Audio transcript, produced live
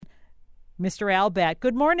Mr. Al Batt.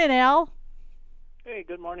 Good morning, Al. Hey,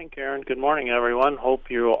 good morning, Karen. Good morning, everyone. Hope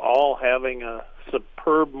you're all having a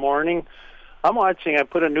superb morning. I'm watching, I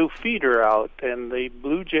put a new feeder out, and the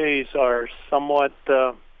Blue Jays are somewhat,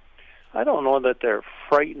 I don't know that they're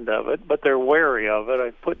frightened of it, but they're wary of it.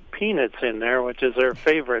 I put peanuts in there, which is their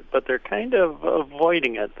favorite, but they're kind of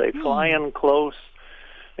avoiding it. They fly in close,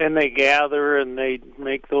 and they gather, and they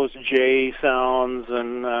make those J sounds,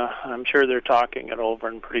 and I'm sure they're talking it over,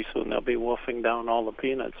 and pretty soon they'll be wolfing down all the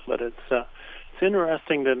peanuts. But it's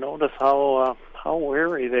interesting to notice how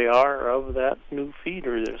wary they are of that new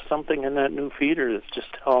feeder. There's something in that new feeder that's just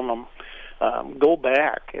telling them, go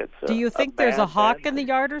back. Do you think there's a hawk in the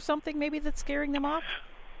yard or something maybe that's scaring them off?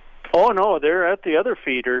 Oh, no, they're at the other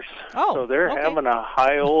feeders. Oh, so they're having a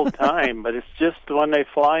high old time. But it's just when they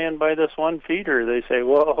fly in by this one feeder, they say,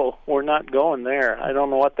 whoa, we're not going there. I don't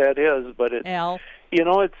know what that is, but it's, Al,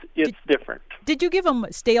 it's different. Did you give them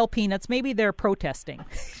stale peanuts? Maybe they're protesting.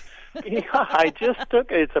 Yeah, I just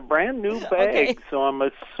took it. It's a brand new bag, so I'm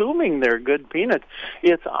assuming they're good peanuts.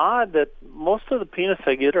 It's odd that most of the peanuts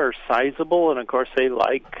I get are sizable, and of course they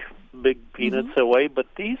like big peanuts away, but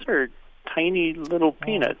these are tiny little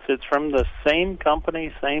peanuts. It's from the same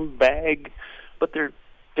company, same bag, but they're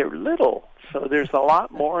little. So there's a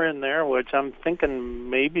lot more in there, which I'm thinking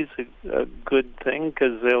maybe is a good thing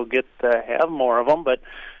because they'll get to have more of them, but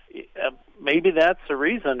maybe that's the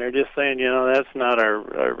reason. They're just saying, that's not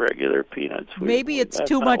our regular peanuts. Maybe it's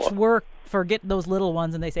too much work for getting those little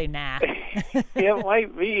ones, and they say, nah. It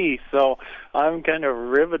might be. So I'm kind of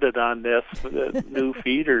riveted on this the new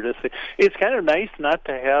feeder to see. It's kind of nice not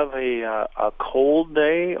to have a cold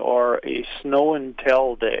day or a snow and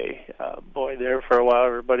tell day. Boy, there for a while,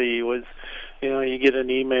 everybody was, you get an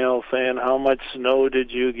email saying, how much snow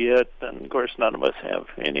did you get? And, of course, none of us have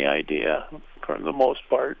any idea for the most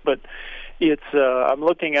part. But it's I'm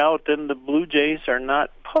looking out, and the Blue Jays are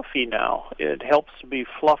not puffy now. It helps to be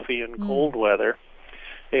fluffy in cold weather,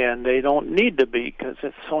 and they don't need to be because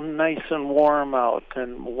it's so nice and warm out.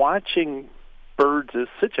 And watching birds is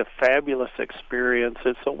such a fabulous experience.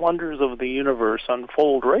 It's the wonders of the universe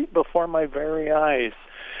unfold right before my very eyes.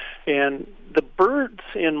 And the birds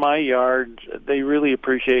in my yard, they really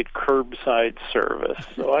appreciate curbside service.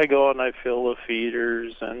 So I go and I fill the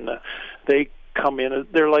feeders, and they come in.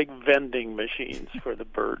 They're like vending machines for the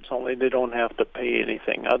birds, only they don't have to pay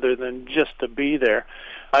anything other than just to be there.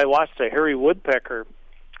 I watched a hairy woodpecker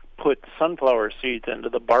put sunflower seeds into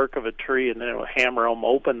the bark of a tree and then hammer them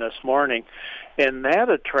open this morning, and that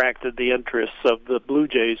attracted the interest of the Blue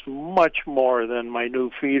Jays much more than my new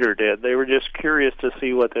feeder did. They were just curious to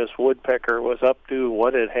see what this woodpecker was up to,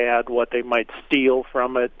 what it had, what they might steal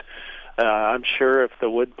from it. I'm sure if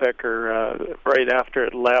the woodpecker, right after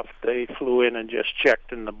it left, they flew in and just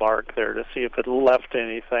checked in the bark there to see if it left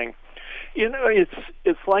anything.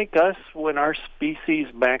 It's like us when our species,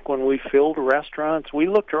 back when we filled restaurants, we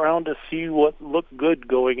looked around to see what looked good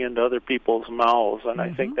going into other people's mouths, and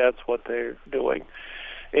I think that's what they're doing.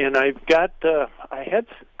 And I had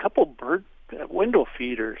a couple bird window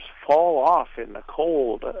feeders fall off in the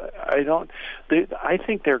cold. I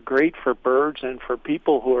think they're great for birds and for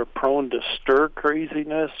people who are prone to stir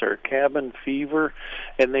craziness or cabin fever,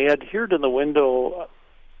 and they adhere to the window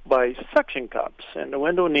by suction cups, and the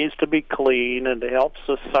window needs to be clean, and it helps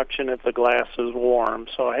the suction if the glass is warm.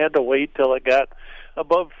 So I had to wait till it got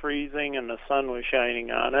above freezing and the sun was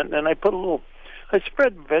shining on it, and I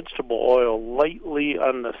spread vegetable oil lightly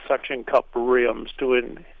on the suction cup rims to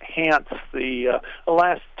enhance the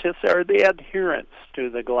elasticity or the adherence to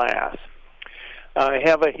the glass. I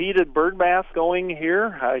have a heated bird bath going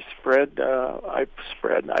here.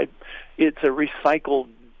 It's a recycled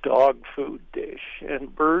dog food dish,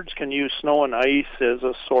 and birds can use snow and ice as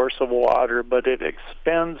a source of water, but it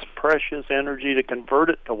expends precious energy to convert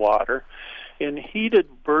it to water. In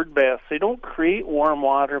heated bird baths, they don't create warm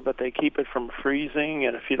water, but they keep it from freezing.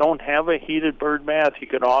 And if you don't have a heated bird bath, you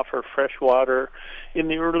can offer fresh water in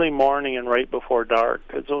the early morning and right before dark,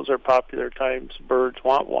 because those are popular times birds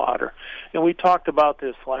want water. And we talked about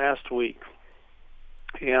this last week,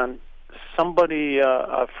 and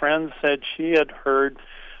a friend said she had heard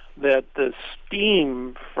that the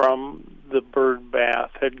steam from the bird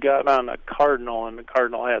bath had got on a cardinal, and the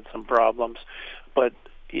cardinal had some problems. But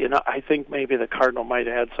I think maybe the cardinal might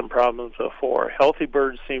have had some problems before. Healthy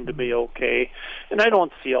birds seem to be okay, and I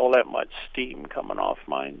don't see all that much steam coming off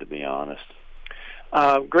mine, to be honest.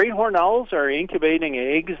 Great horned owls are incubating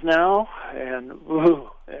eggs now, and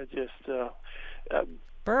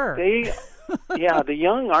the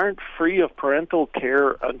young aren't free of parental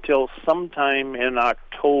care until sometime in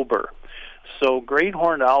October. So great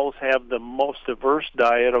horned owls have the most diverse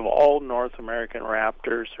diet of all North American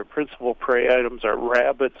raptors. Their principal prey items are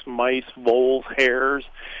rabbits, mice, voles, hares,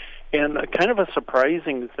 and kind of a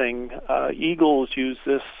surprising thing, eagles use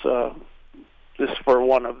this for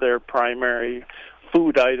one of their primary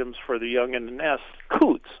food items for the young in the nest.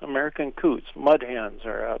 Coots, American coots, mud hens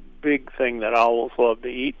are a big thing that owls love to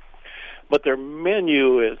eat. But their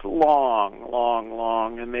menu is long, long,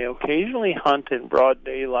 long, and they occasionally hunt in broad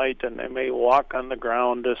daylight, and they may walk on the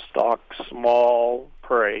ground to stalk small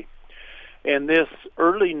prey. And this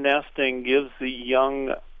early nesting gives the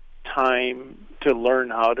young time to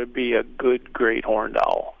learn how to be a good great horned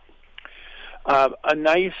owl. You got a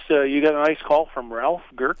nice call from Ralph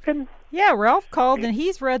Gherkin? Yeah, Ralph called, and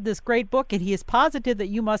he's read this great book, and he is positive that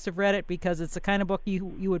you must have read it because it's the kind of book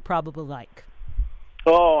you would probably like.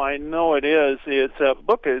 Oh, I know it is. It's a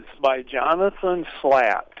book. It's by Jonathan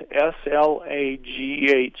Slaght, Slaght,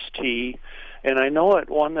 and I know it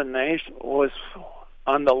won was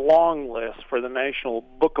on the long list for the National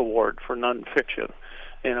Book Award for nonfiction,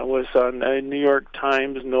 and it was on the New York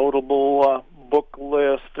Times notable book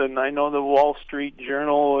list. And I know the Wall Street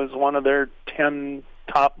Journal is one of their 10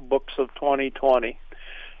 top books of 2020,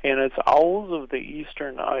 and it's Owls of the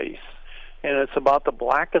Eastern Ice, and it's about the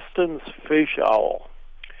Blakiston's fish owl.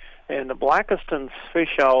 And the Blakiston's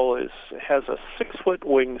fish owl has a 6-foot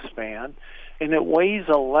wingspan, and it weighs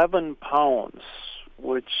 11 pounds,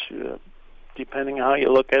 which, depending how you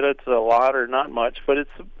look at it, is a lot or not much. But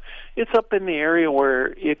it's up in the area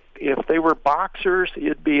where if they were boxers,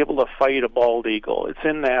 it'd be able to fight a bald eagle. It's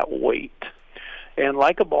in that weight, and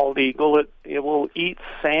like a bald eagle, it will eat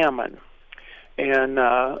salmon. And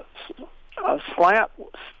Slatt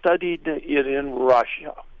studied it in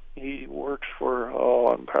Russia. He works for,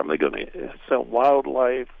 it's a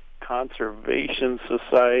wildlife conservation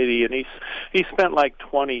society, and he spent like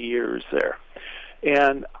 20 years there.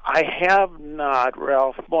 And I have not,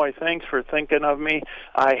 Ralph, boy, thanks for thinking of me.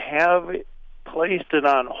 I have placed it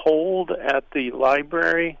on hold at the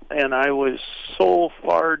library, and I was so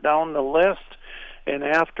far down the list. And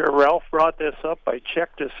after Ralph brought this up, I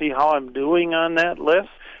checked to see how I'm doing on that list.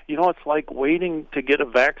 You know, it's like waiting to get a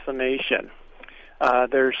vaccination.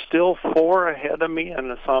 There's still 4 ahead of me,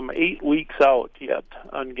 and so I'm 8 weeks out yet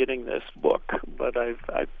on getting this book. But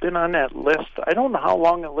I've been on that list. I don't know how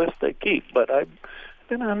long a list they keep, but I've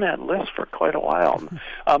been on that list for quite a while.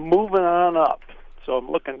 I'm moving on up, so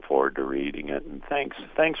I'm looking forward to reading it. And thanks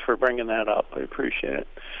for bringing that up. I appreciate it.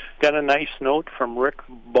 Got a nice note from Rick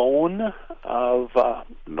Bone of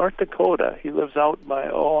North Dakota. He lives out by,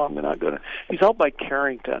 he's out by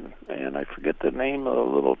Carrington, and I forget the name of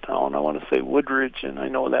the little town. I want to say Woodridge, and I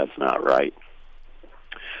know that's not right.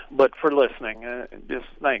 But for listening, just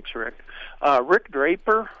thanks, Rick. Rick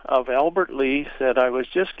Draper of Albert Lee said, I was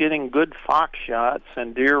just getting good fox shots,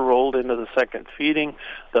 and deer rolled into the second feeding.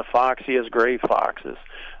 The fox, he has gray foxes.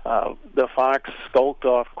 The fox skulked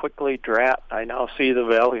off quickly. Drat, I now see the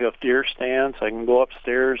Valley of Deer stands. I can go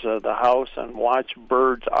upstairs of the house and watch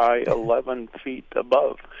birds eye 11 feet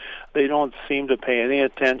above. They don't seem to pay any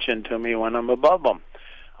attention to me when I'm above them.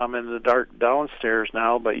 I'm in the dark downstairs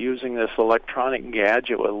now, but using this electronic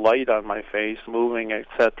gadget with light on my face, moving,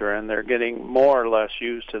 etc., and they're getting more or less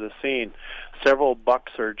used to the scene. Several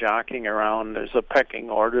bucks are jockeying around. There's a pecking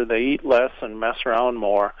order. They eat less and mess around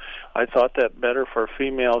more. I thought that better for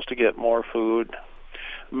females to get more food.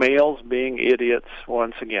 Males being idiots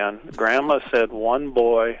once again. Grandma said 1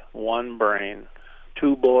 boy, 1 brain.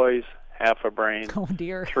 2 boys, half a brain. Oh,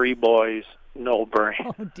 dear. 3 boys, no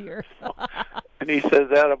brain. Oh, dear. And he says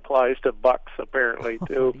that applies to bucks, apparently,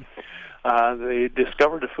 too. They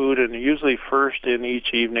discover the food, and usually first in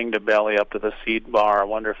each evening to belly up to the seed bar. I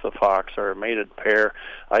wonder if the fox are a mated pair.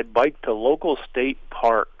 I biked to local state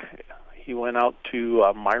park. He went out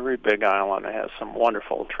to Myrie Big Island. It has some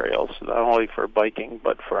wonderful trails, not only for biking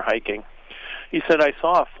but for hiking. He said, I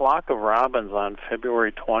saw a flock of robins on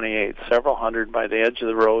February 28th, several hundred by the edge of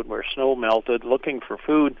the road where snow melted, looking for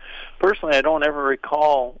food. Personally, I don't ever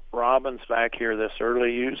recall robins back here this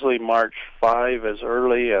early. Usually March 5 is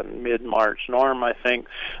early and mid-March. Norm, I think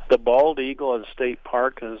the bald eagle in State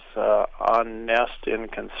Park is on nest in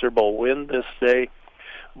considerable wind this day,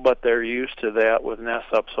 but they're used to that with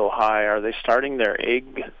nests up so high. Are they starting their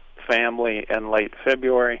egg family in late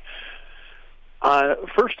February?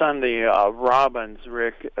 First on the robins,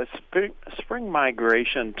 Rick, spring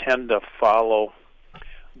migration tend to follow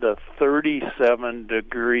the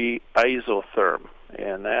 37-degree isotherm.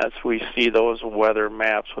 And as we see those weather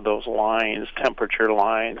maps with those lines, temperature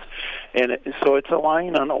lines, and so it's a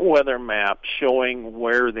line on a weather map showing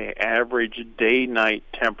where the average day-night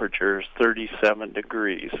temperature is 37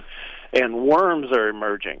 degrees. And worms are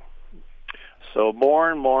emerging. So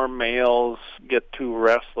more and more males get too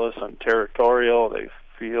restless and territorial. They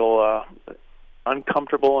feel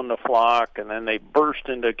uncomfortable in the flock, and then they burst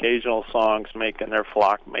into occasional songs, making their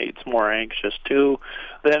flock mates more anxious too.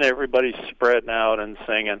 Then everybody's spreading out and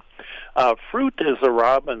singing. Fruit is the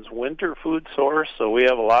robin's winter food source, so we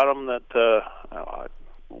have a lot of them that,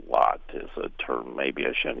 lot is a term maybe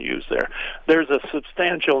I shouldn't use there. There's a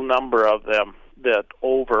substantial number of them that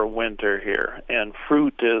overwinter here, and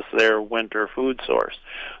fruit is their winter food source.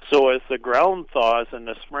 So as the ground thaws in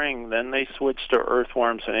the spring, then they switch to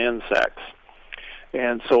earthworms and insects.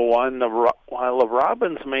 And so while the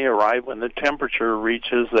robins may arrive when the temperature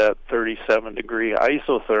reaches that 37-degree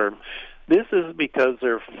isotherm, this is because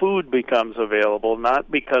their food becomes available, not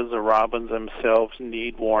because the robins themselves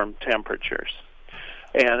need warm temperatures.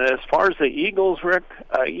 And as far as the eagles, Rick,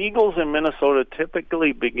 eagles in Minnesota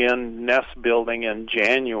typically begin nest building in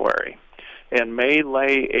January and may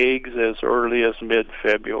lay eggs as early as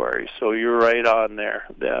mid-February. So you're right on there.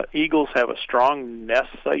 The eagles have a strong nest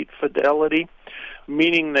site fidelity,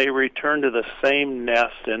 meaning they return to the same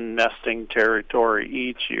nest in nesting territory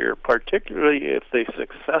each year, particularly if they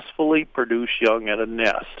successfully produce young at a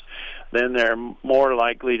nest. Then they're more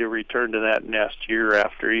likely to return to that nest year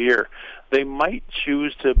after year. They might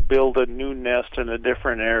choose to build a new nest in a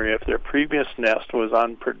different area if their previous nest was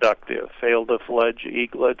unproductive, failed to fledge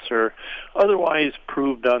eaglets, or otherwise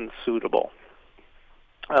proved unsuitable.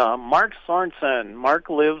 Mark Sorensen. Mark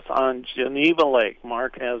lives on Geneva Lake.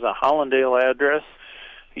 Mark has a Hollandale address.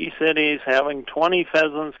 He said he's having 20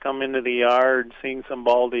 pheasants come into the yard, seeing some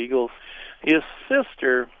bald eagles. His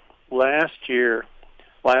sister last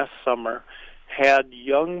summer, had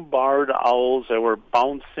young barred owls that were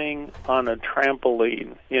bouncing on a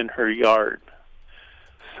trampoline in her yard.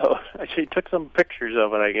 So she took some pictures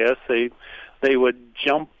of it, I guess. They would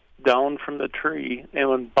jump down from the tree and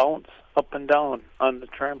would bounce up and down on the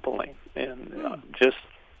trampoline. And just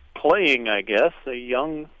playing, I guess, the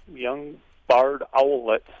young barred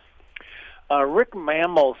owlets. Rick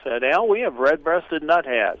Mammal said, Al, we have red-breasted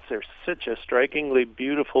nuthats. They're such a strikingly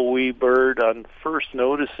beautiful wee bird. On first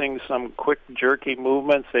noticing some quick, jerky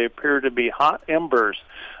movements, they appear to be hot embers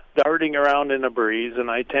darting around in a breeze,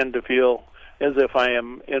 and I tend to feel as if I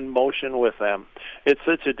am in motion with them. It's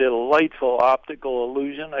such a delightful optical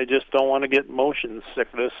illusion. I just don't want to get motion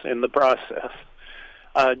sickness in the process.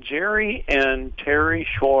 Jerry and Terry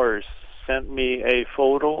Schwartz sent me a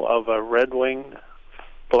photo of a red-winged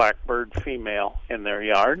blackbird female in their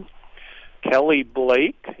yard. Kelly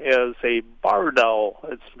Blake has a barred owl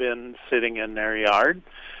that's been sitting in their yard.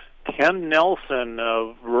 Ken Nelson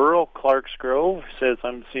of rural Clarks Grove says,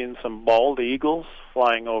 I'm seeing some bald eagles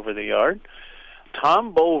flying over the yard.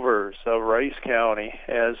 Tom Bovers of Rice County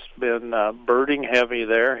has been birding heavy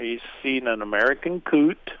there. He's seen an American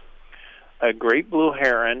coot, a great blue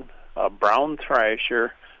heron, a brown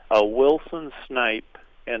thrasher, a Wilson snipe,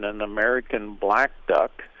 and an American black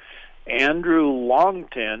duck. Andrew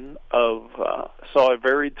Longton saw a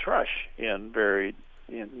varied thrush in Varied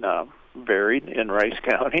in Rice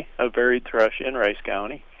County, a varied thrush in Rice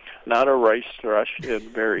County, not a rice thrush in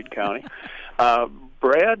Varied County.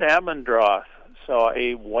 Brad Abendroth saw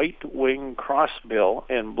a white-winged crossbill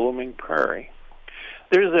in Blooming Prairie.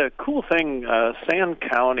 There's a cool thing. Sand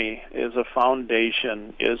County is a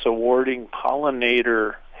foundation, is awarding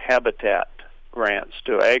pollinator habitat grants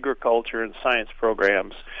to agriculture and science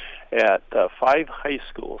programs at 5 high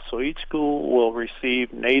schools. So each school will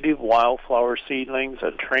receive native wildflower seedlings,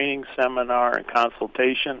 a training seminar, and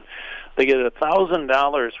consultation. They get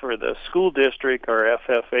 $1,000 for the school district or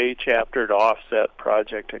FFA chapter to offset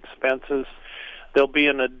project expenses. There'll be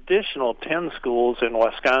an additional 10 schools in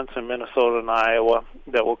Wisconsin, Minnesota, and Iowa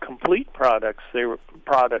that will complete projects they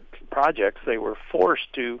were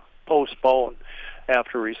forced to postpone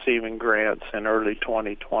after receiving grants in early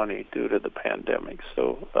 2020 due to the pandemic.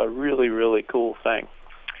 So a really, really cool thing.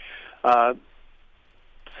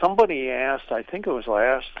 Somebody asked, I think it was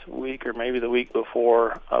last week or maybe the week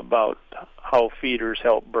before, about how feeders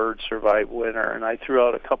help birds survive winter, and I threw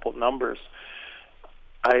out a couple numbers.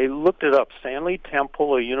 I looked it up. Stanley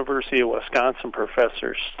Temple, a University of Wisconsin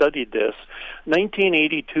professor, studied this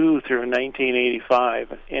 1982 through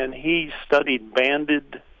 1985, and he studied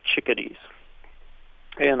banded chickadees.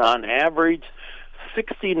 And on average,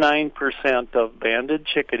 69% of banded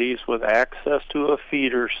chickadees with access to a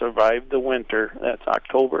feeder survived the winter, that's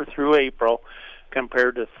October through April,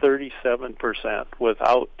 compared to 37%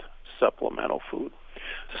 without supplemental food.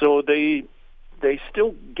 So they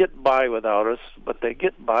still get by without us, but they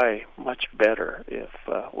get by much better if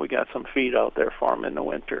we got some feed out there for them in the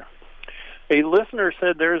winter. A listener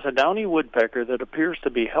said there's a downy woodpecker that appears to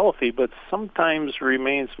be healthy, but sometimes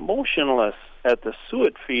remains motionless at the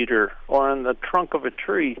suet feeder or on the trunk of a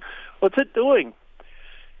tree. What's it doing?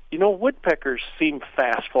 You know, woodpeckers seem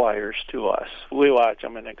fast flyers to us. We watch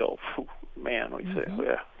them and they go, man, we say,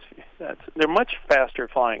 yeah, they're much faster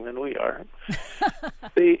flying than we are.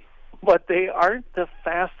 But they aren't the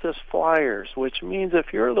fastest flyers, which means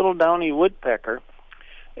if you're a little downy woodpecker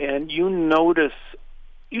and you notice,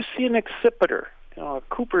 you see an accipiter, you know, a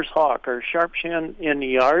Cooper's hawk or a sharp-shin in the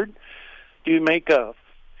yard, do you make a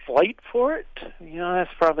flight for it? You know,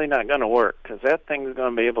 that's probably not going to work because that thing's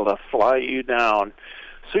going to be able to fly you down.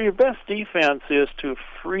 So your best defense is to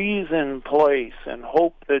freeze in place and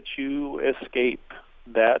hope that you escape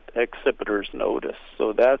that accipiter's notice.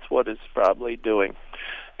 So that's what it's probably doing.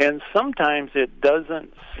 And sometimes it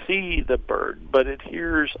doesn't see the bird, but it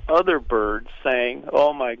hears other birds saying,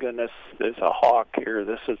 oh my goodness, there's a hawk here,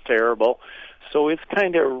 this is terrible. So it's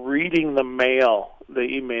kind of reading the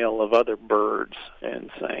email of other birds and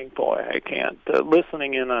saying, boy, I can't,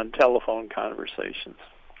 listening in on telephone conversations.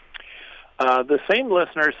 The same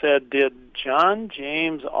listener said, did John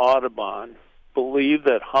James Audubon believe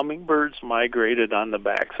that hummingbirds migrated on the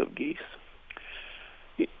backs of geese?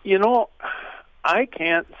 You know, I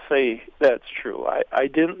can't say that's true. I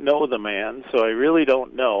didn't know the man, so I really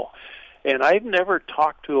don't know. And I've never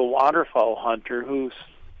talked to a waterfowl hunter who's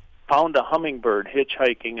found a hummingbird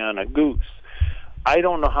hitchhiking on a goose. I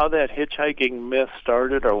don't know how that hitchhiking myth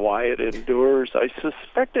started or why it endures. I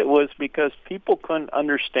suspect it was because people couldn't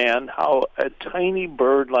understand how a tiny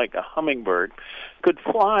bird like a hummingbird could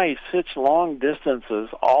fly such long distances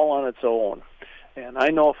all on its own. And I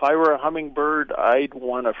know if I were a hummingbird, I'd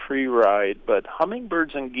want a free ride. But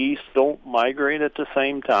hummingbirds and geese don't migrate at the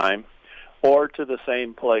same time or to the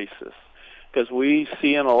same places. Because we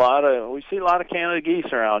see a lot of Canada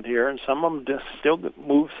geese around here, and some of them just still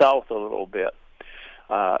move south a little bit.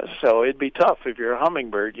 So it'd be tough if you're a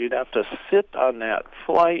hummingbird. You'd have to sit on that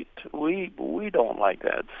flight. We don't like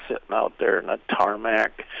that, sitting out there in a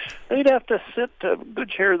tarmac. They'd have to sit a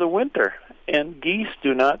good share of the winter. And geese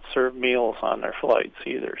do not serve meals on their flights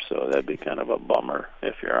either, so that'd be kind of a bummer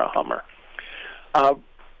if you're a hummer. A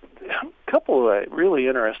couple of really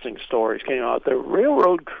interesting stories came out. The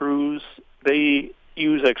railroad crews, they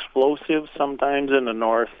use explosives sometimes in the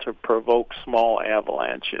north to provoke small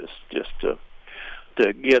avalanches, just to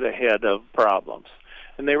get ahead of problems.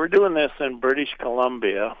 And they were doing this in British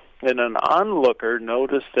Columbia, and an onlooker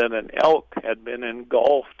noticed that an elk had been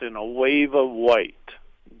engulfed in a wave of white,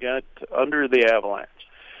 got under the avalanche.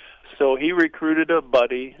 So he recruited a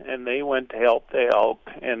buddy, and they went to help the elk,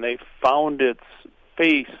 and they found its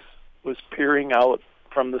face was peering out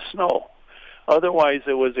from the snow. Otherwise,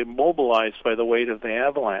 it was immobilized by the weight of the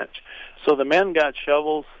avalanche. So the men got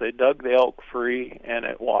shovels, they dug the elk free, and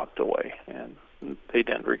it walked away, and they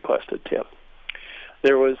didn't request a tip.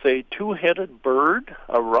 There was a two-headed bird,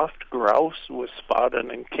 a ruffed grouse, was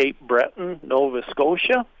spotted in Cape Breton, Nova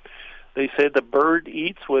Scotia. They said the bird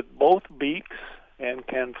eats with both beaks and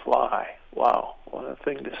can fly. Wow, what a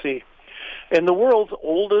thing to see. And the world's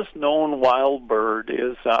oldest known wild bird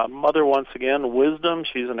is mother once again, Wisdom.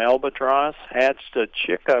 She's an albatross, hatched a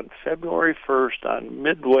chick on February 1st on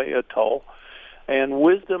Midway Atoll. And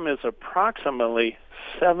Wisdom is approximately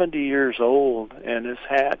 70 years old and has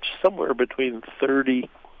hatched somewhere between 30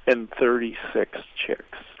 and 36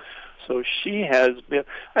 chicks. So she has been,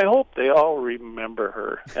 I hope they all remember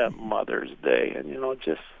her at Mother's Day and,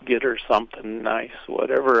 just get her something nice,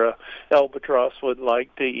 whatever a albatross would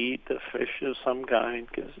like to eat, a fish of some kind,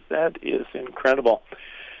 because that is incredible.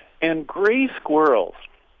 And gray squirrels,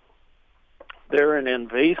 they're an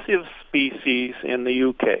invasive species in the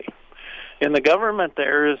UK. And the government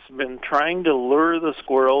there has been trying to lure the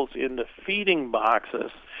squirrels into feeding boxes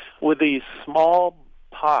with these small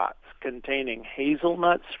pots containing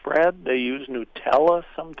hazelnut spread. They use Nutella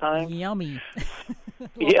sometimes. Yummy.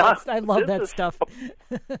 Yeah. I love that stuff.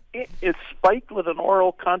 It's spiked with an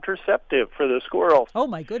oral contraceptive for the squirrels. Oh,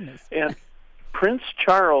 my goodness. And Prince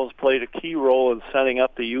Charles played a key role in setting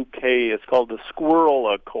up the UK. It's called the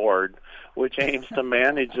Squirrel Accord, which aims to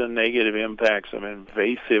manage the negative impacts of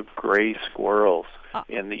invasive gray squirrels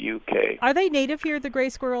in the UK. Are they native here, the gray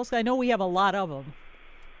squirrels? I know we have a lot of them.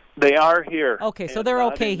 They are here. Okay, so they're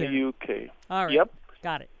okay here. In the UK. All right. Yep.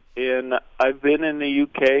 Got it. And I've been in the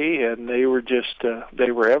UK, and they were just,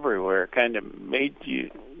 they were everywhere. Kind of made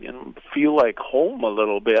you, feel like home a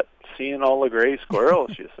little bit, seeing all the gray squirrels,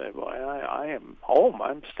 you say, boy, I am home.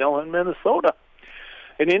 I'm still in Minnesota.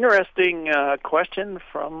 An interesting question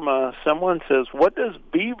from someone says, what does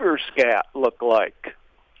beaver scat look like?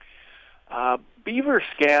 Beaver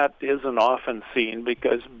scat isn't often seen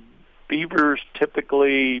because beavers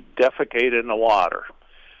typically defecate in the water.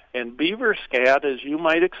 And beaver scat, as you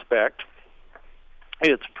might expect,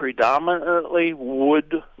 it's predominantly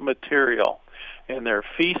wood material. And their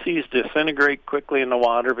feces disintegrate quickly in the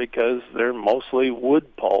water because they're mostly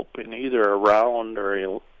wood pulp in either a round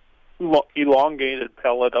or elongated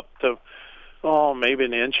pellet up to maybe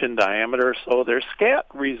an inch in diameter. So their scat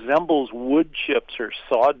resembles wood chips or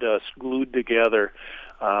sawdust glued together,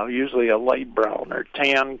 usually a light brown or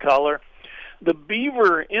tan color. The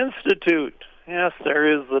Beaver Institute, yes,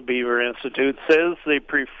 there is the Beaver Institute, says the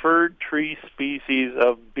preferred tree species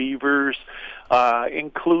of beavers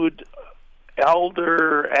include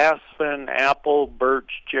alder, aspen, apple, birch,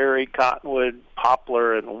 cherry, cottonwood,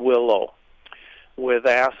 poplar, and willow, with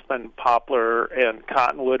aspen, poplar, and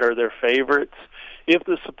cottonwood are their favorites. If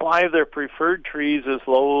the supply of their preferred trees is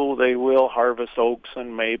low, they will harvest oaks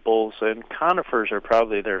and maples, and conifers are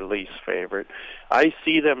probably their least favorite. I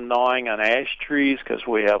see them gnawing on ash trees because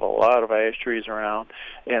we have a lot of ash trees around,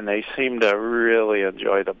 and they seem to really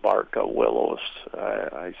enjoy the bark of willows.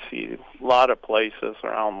 I see a lot of places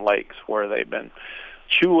around lakes where they've been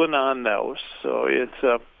chewing on those. So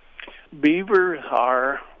it's beavers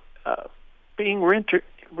are being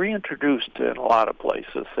reintroduced in a lot of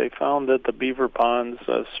places. They found that the beaver ponds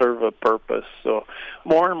serve a purpose. So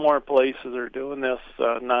more and more places are doing this,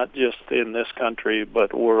 not just in this country,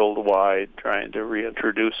 but worldwide, trying to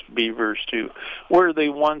reintroduce beavers to where they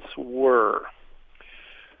once were.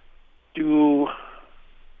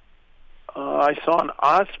 I saw an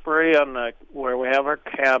osprey on where we have our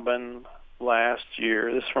cabin last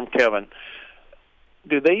year. This is from Kevin.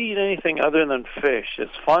 Do they eat anything other than fish?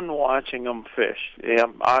 It's fun watching them fish. Yeah,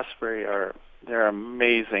 osprey they're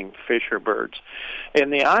amazing fisher birds.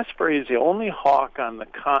 And the osprey is the only hawk on the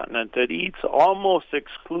continent that eats almost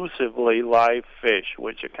exclusively live fish,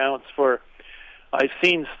 which accounts for, I've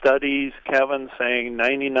seen studies, Kevin, saying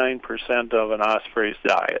 99% of an osprey's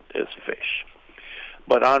diet is fish.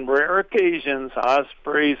 But on rare occasions,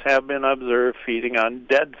 ospreys have been observed feeding on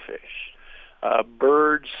dead fish.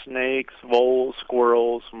 Birds, snakes, voles,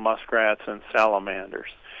 squirrels, muskrats, and salamanders.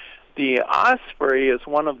 The osprey is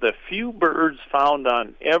one of the few birds found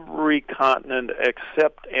on every continent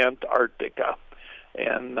except Antarctica.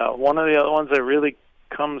 And one of the other ones that really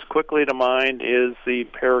comes quickly to mind is the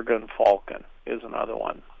peregrine falcon, is another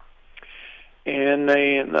one. And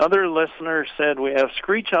another listener said we have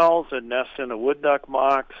screech owls that nest in a wood duck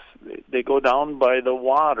box. They go down by the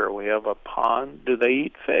water. We have a pond. Do they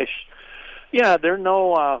eat fish? Yeah, they're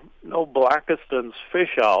no Blackiston's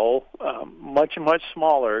fish owl, much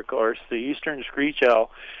smaller, of course, the eastern screech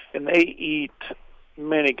owl, and they eat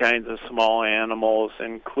many kinds of small animals,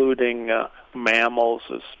 including mammals,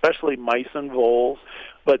 especially mice and voles,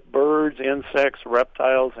 but birds, insects,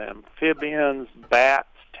 reptiles, amphibians, bats,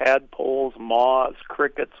 tadpoles, moths,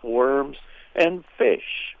 crickets, worms, and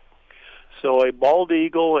fish. So a bald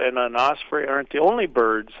eagle and an osprey aren't the only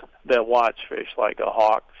birds that watch fish like a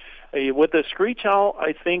hawk. With the screech owl,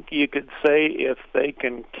 I think you could say if they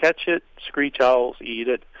can catch it, screech owls eat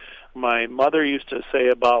it. My mother used to say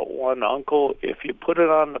about one uncle, if you put it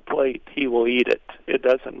on the plate, he will eat it. It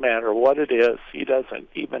doesn't matter what it is. He doesn't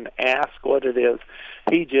even ask what it is.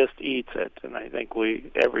 He just eats it. And I think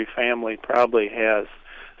every family probably has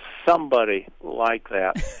somebody like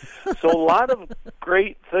that. So a lot of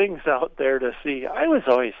great things out there to see. I was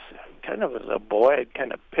always kind of, as a boy, I'd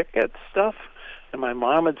kind of pick at stuff. And my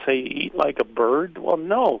mom would say, eat like a bird. Well,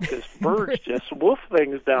 no, because birds just wolf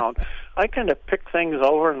things down. I kind of picked things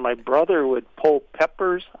over, and my brother would pull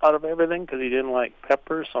peppers out of everything because he didn't like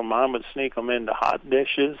peppers. So Mom would sneak them into hot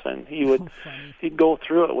dishes, and he'd go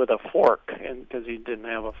through it with a fork, and because he didn't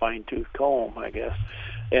have a fine-tooth comb, I guess,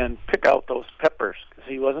 and pick out those peppers because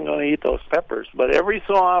he wasn't going to eat those peppers. But every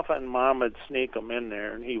so often, Mom would sneak them in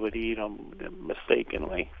there, and he would eat them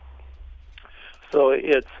mistakenly. So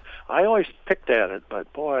I always picked at it,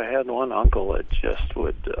 but boy, I had one uncle that just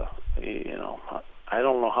would, I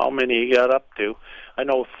don't know how many he got up to. I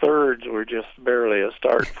know thirds were just barely a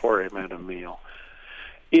start for him at a meal.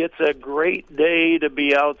 It's a great day to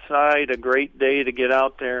be outside, a great day to get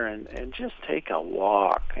out there and just take a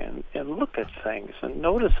walk and look at things and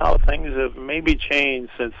notice how things have maybe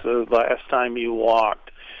changed since the last time you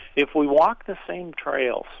walked. If we walk the same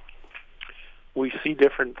trails, we see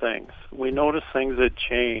different things. We notice things that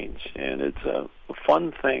change, and it's a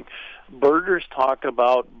fun thing. Birders talk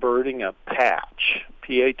about birding a patch.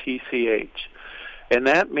 P-A-T-C-H. And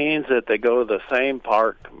that means that they go to the same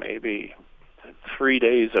park maybe 3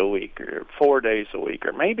 days a week or 4 days a week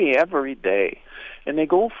or maybe every day. And they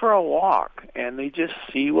go for a walk, and they just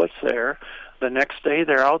see what's there. The next day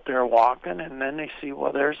they're out there walking, and then they see,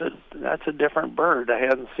 well, that's a different bird. I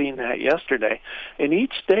hadn't seen that yesterday. And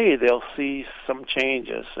each day they'll see some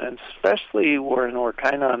changes, and especially when we're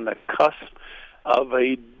kind of on the cusp of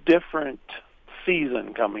a different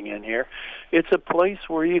season coming in here. It's a place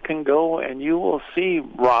where you can go and you will see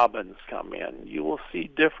robins come in. You will see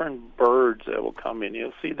different birds that will come in.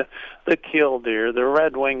 You'll see the killdeer, the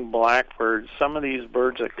red-winged blackbirds, some of these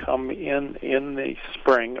birds that come in the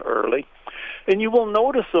spring early. And you will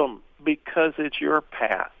notice them because it's your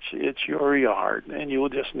patch, it's your yard, and you will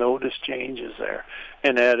just notice changes there.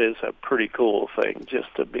 And that is a pretty cool thing, just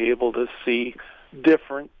to be able to see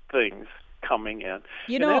different things coming in.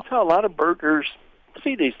 And that's how a lot of birders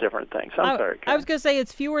see these different things. I'm sorry, Karen. I was going to say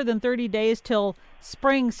it's fewer than 30 days till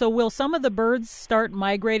spring, so will some of the birds start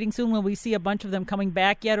migrating soon? Will we see a bunch of them coming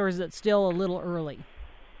back yet, or is it still a little early?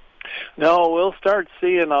 No, we'll start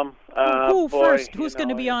seeing them. First? Who's going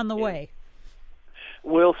to be on the way?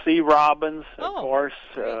 We'll see robins, of course,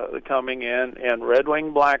 coming in, and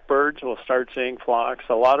red-winged blackbirds. We'll start seeing flocks.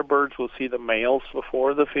 A lot of birds will see the males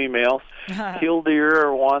before the females. Killdeer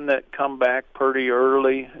are one that come back pretty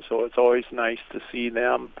early, so it's always nice to see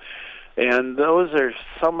them. And those are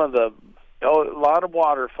some of a lot of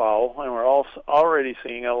waterfowl, and we're also already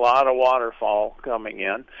seeing a lot of waterfowl coming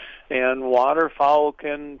in. And waterfowl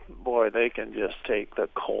they can just take the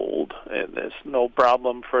cold, and there's no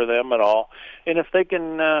problem for them at all. And if they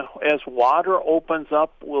can, as water opens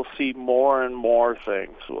up, we'll see more and more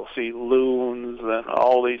things. We'll see loons and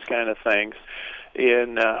all these kind of things.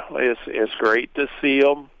 And it's great to see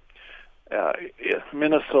them.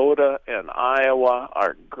 Minnesota and Iowa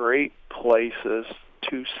are great places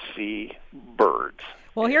to see birds.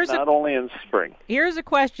 Well, only in spring. Here's a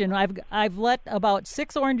question. I've let about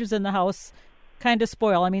 6 oranges in the house kind of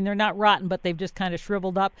spoil. I mean, they're not rotten, but they've just kind of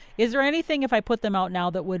shriveled up. Is there anything, if I put them out now,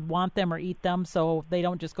 that would want them or eat them so they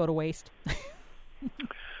don't just go to waste?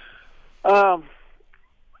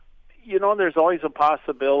 There's always a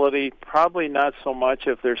possibility. Probably not so much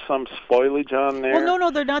if there's some spoilage on there. Well,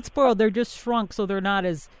 no, they're not spoiled. They're just shrunk, so they're not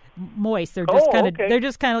as moist. They're just they're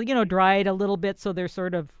just kind of dried a little bit, so they're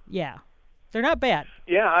sort of they're not bad.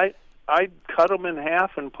 Yeah, I'd cut them in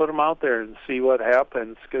half and put them out there and see what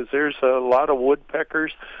happens, because there's a lot of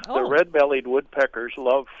woodpeckers. The red-bellied woodpeckers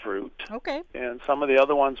love fruit. Okay. And some of the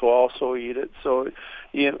other ones will also eat it. So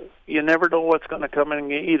you never know what's going to come in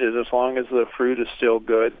and eat it as long as the fruit is still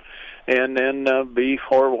good. And then be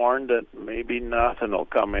forewarned that maybe nothing will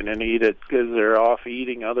come in and eat it because they're off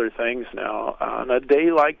eating other things now. On a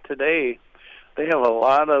day like today, they have a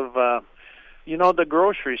lot of... the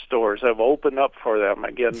grocery stores have opened up for them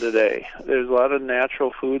again today. There's a lot of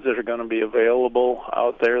natural foods that are going to be available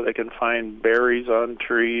out there. They can find berries on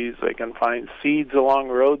trees. They can find seeds along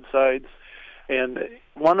roadsides. And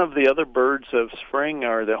one of the other birds of spring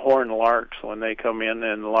are the horned larks when they come in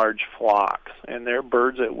large flocks. And they're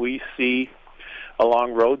birds that we see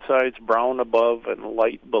along roadsides, brown above and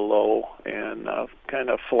light below, and kind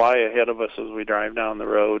of fly ahead of us as we drive down the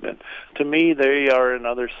road. And to me, they are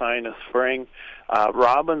another sign of spring.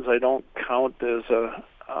 Robins I don't count as a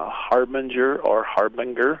harbinger or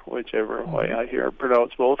harbinger, whichever way I hear it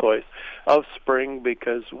pronounced both ways, of spring,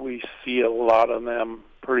 because we see a lot of them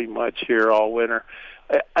pretty much here all winter.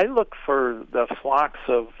 I look for the flocks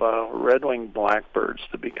of red-winged blackbirds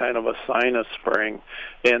to be kind of a sign of spring.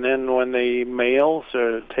 And then when the males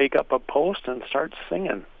take up a post and start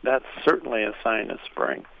singing, that's certainly a sign of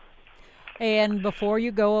spring. And before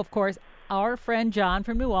you go, of course, our friend John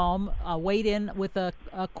from New Ulm weighed in with a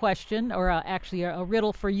question, or actually a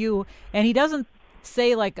riddle for you. And he doesn't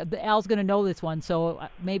say, Al's going to know this one, so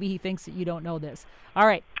maybe he thinks that you don't know this. All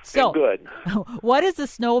right. So, good. What is the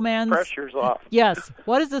snowman's... Pressure's off. Yes.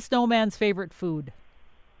 What is the snowman's favorite food?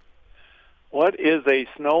 What is a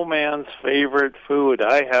snowman's favorite food?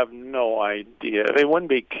 I have no idea. It wouldn't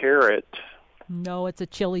be carrot. No, it's a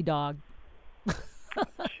chili dog.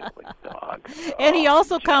 Chili dog. And he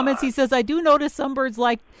also comments, he says, I do notice some birds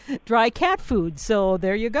like dry cat food, so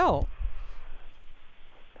there you go.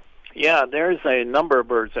 Yeah, there's a number of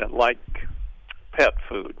birds that like pet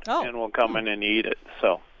food and will come in and eat it.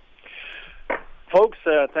 So, folks,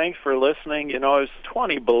 thanks for listening. It's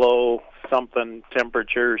 20 below something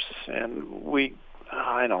temperatures, and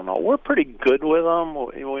I don't know, we're pretty good with them.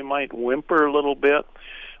 We might whimper a little bit,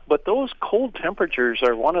 but those cold temperatures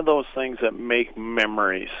are one of those things that make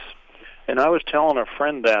memories. And I was telling a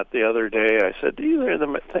friend that the other day. I said, these are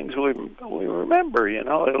the things we remember, you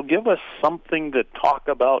know. It'll give us something to talk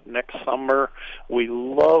about next summer. We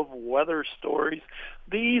love weather stories.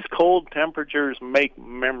 These cold temperatures make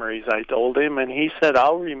memories, I told him, and he said,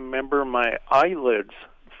 I'll remember my eyelids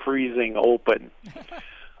freezing open.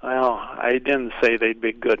 Well, I didn't say they'd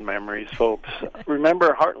be good memories, folks.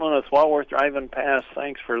 Remember, Heartland is well worth driving past.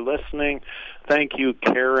 Thanks for listening. Thank you,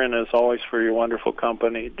 Karen, as always, for your wonderful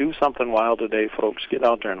company. Do something wild today, folks. Get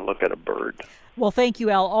out there and look at a bird. Well, thank you,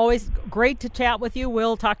 Al. Always great to chat with you.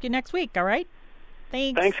 We'll talk to you next week, all right?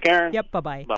 Thanks. Thanks, Karen. Yep, bye-bye. Bye.